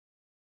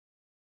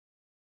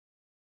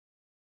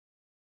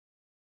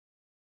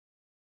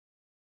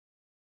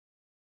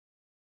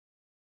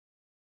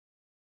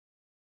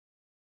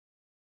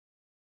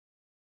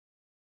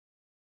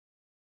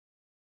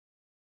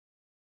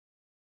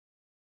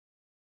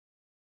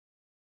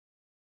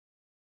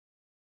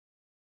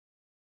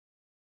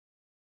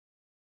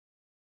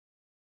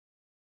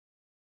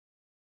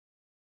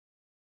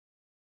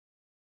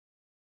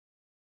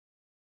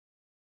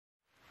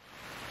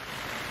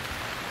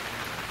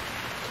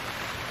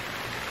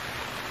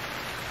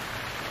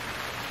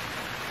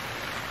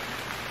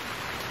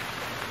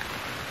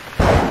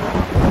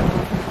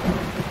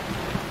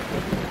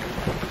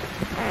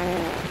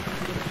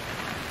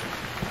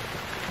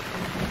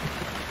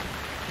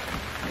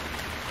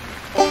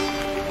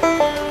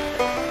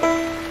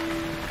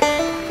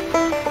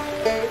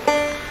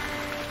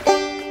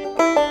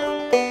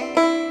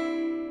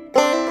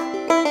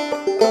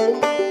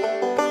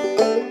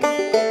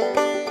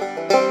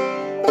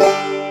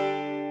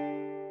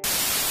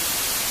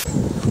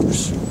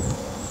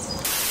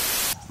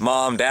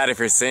Mom, Dad, if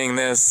you're seeing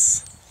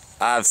this,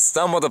 I've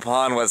stumbled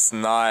upon what's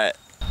not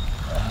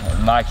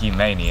Nike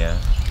mania.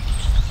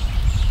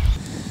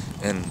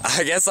 And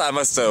I guess I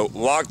must have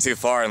walked too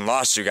far and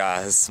lost you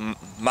guys.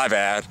 My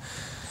bad.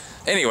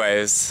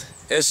 Anyways,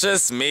 it's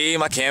just me,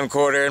 my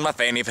camcorder, and my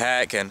fanny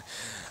pack, and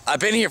I've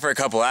been here for a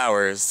couple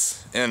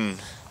hours,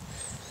 and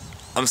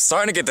I'm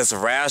starting to get this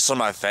rash on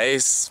my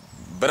face,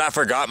 but I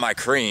forgot my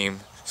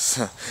cream.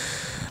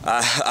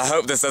 I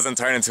hope this doesn't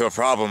turn into a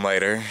problem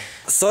later.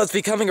 So it's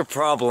becoming a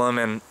problem,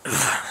 and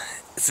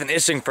it's been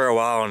itching for a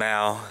while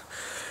now,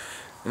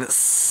 and it's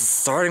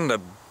starting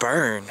to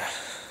burn.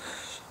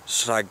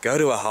 Should I go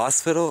to a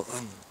hospital?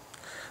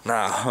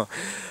 No.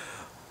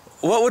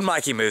 What would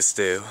Mikey Moose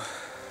do?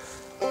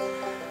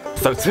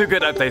 So 2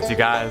 good updates, you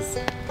guys.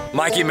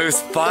 Mikey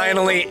Moose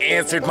finally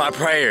answered my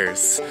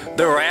prayers.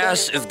 The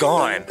rash is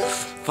gone.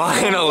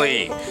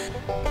 Finally.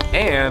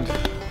 And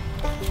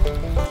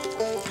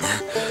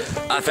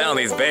I found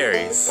these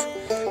berries.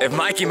 If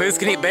Mikey Moose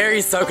can eat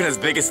berries, so can his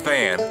biggest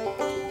fan.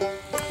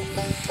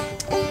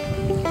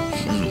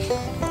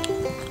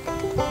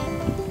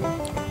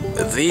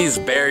 These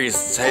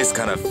berries taste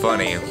kind of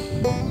funny.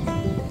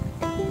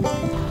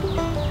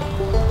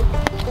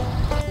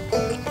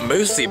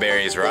 Moosey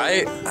berries,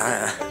 right?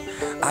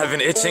 I've been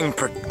itching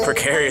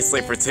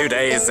precariously for 2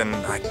 days, and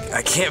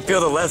I can't feel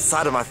the left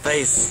side of my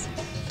face.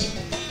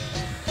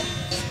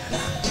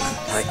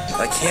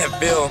 I can't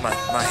feel my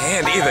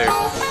hand either.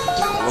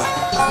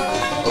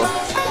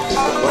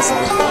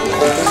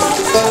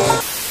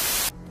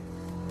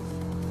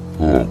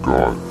 Oh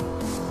God.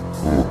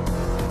 Oh.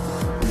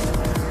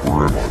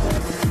 Where am I?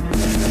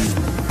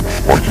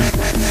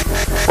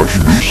 Mikey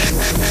Moose?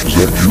 Is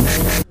that you?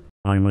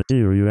 I'm a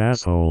dear, you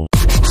asshole.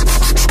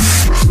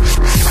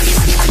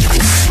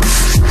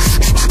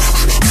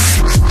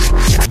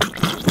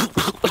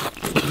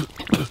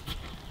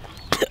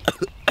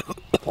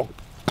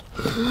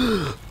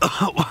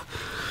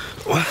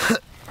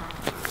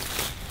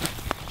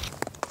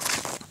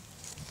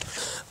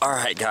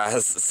 Alright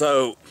guys,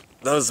 so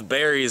those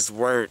berries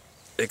weren't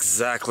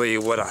exactly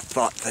what I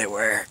thought they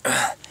were.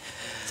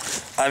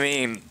 I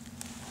mean,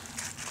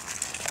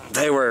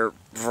 they were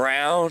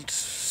round,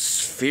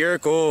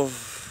 spherical,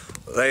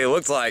 they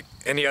looked like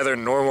any other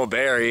normal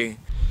berry.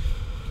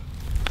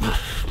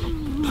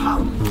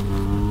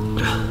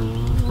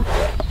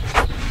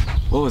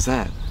 What was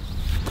that?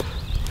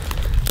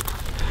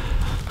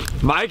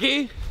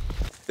 Mikey?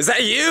 Is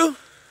that you?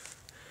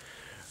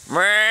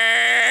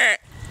 Meh.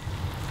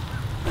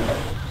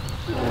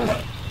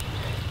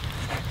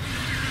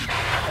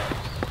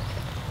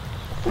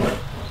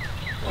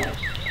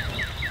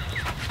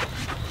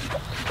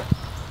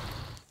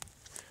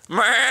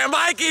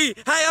 Mikey!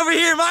 Hey, over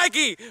here,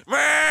 Mikey!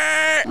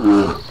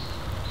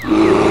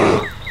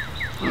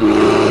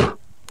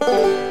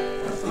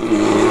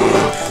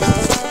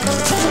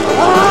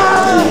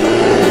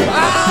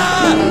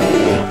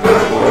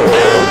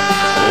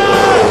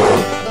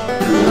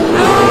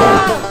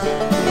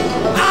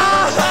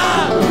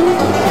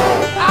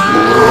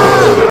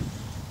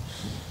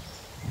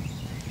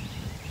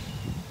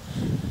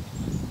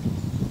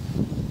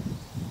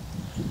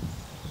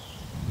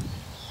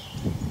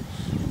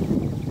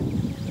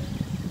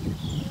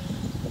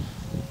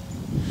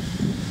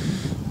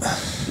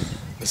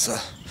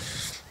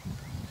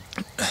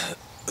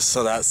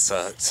 So that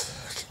sucked.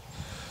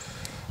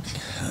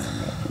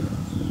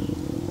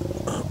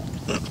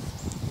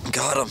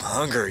 God, I'm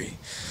hungry.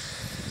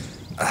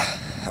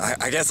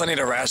 I guess I need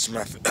to ration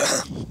my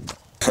food.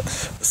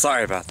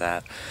 Sorry about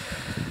that.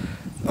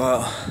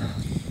 Well,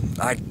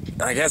 I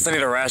guess I need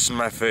to ration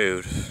my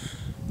food.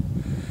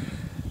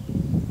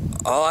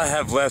 All I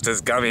have left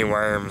is gummy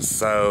worms,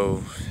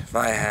 so if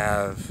I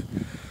have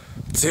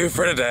 2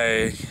 for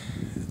today,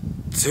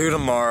 2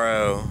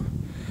 tomorrow,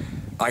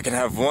 I can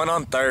have 1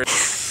 on Thursday.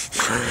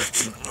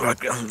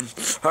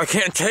 I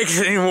can't take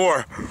it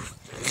anymore.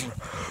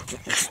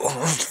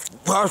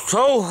 I'm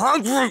so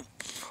hungry.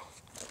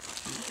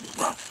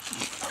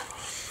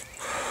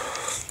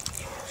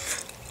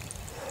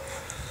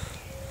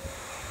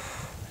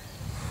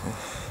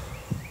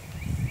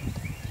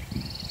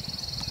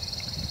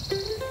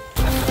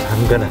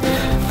 I'm gonna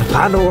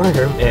find a worm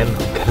and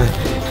I'm gonna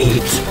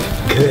eat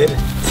good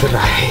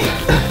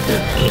tonight.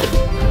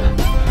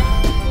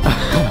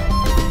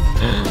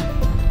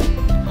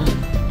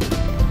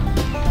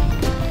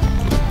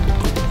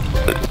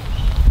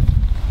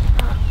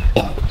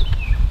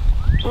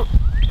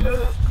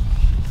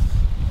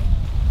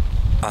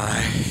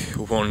 I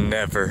will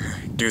never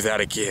do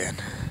that again.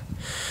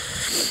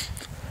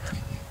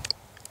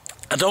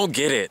 I don't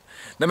get it.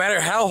 No matter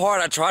how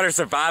hard I try to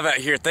survive out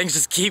here, things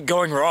just keep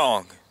going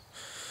wrong.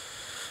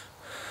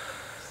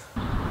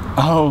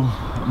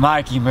 Oh,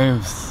 Mikey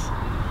Moose.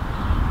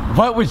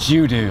 What would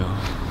you do?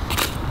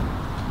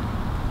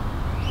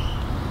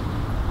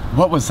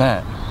 What was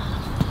that?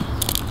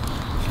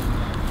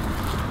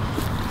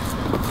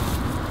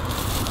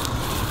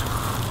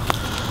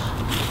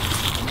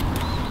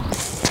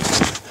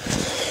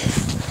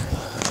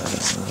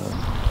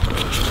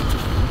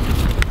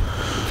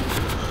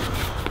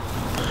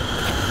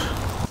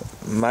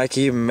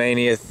 Mikey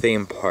Mania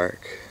Theme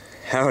Park.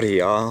 Howdy,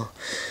 y'all.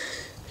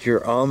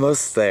 You're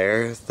almost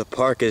there. The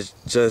park is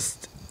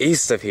just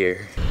east of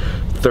here.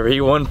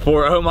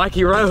 3140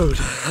 Mikey Road.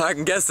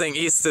 I'm guessing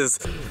east is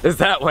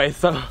that way,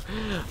 so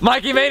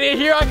Mikey Mania,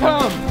 here I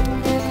come!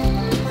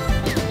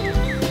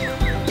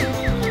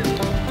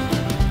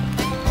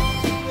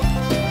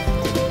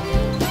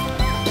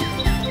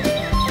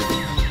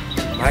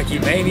 Mikey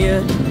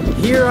Mania,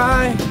 here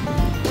I...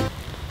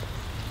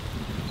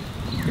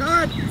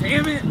 God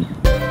damn it!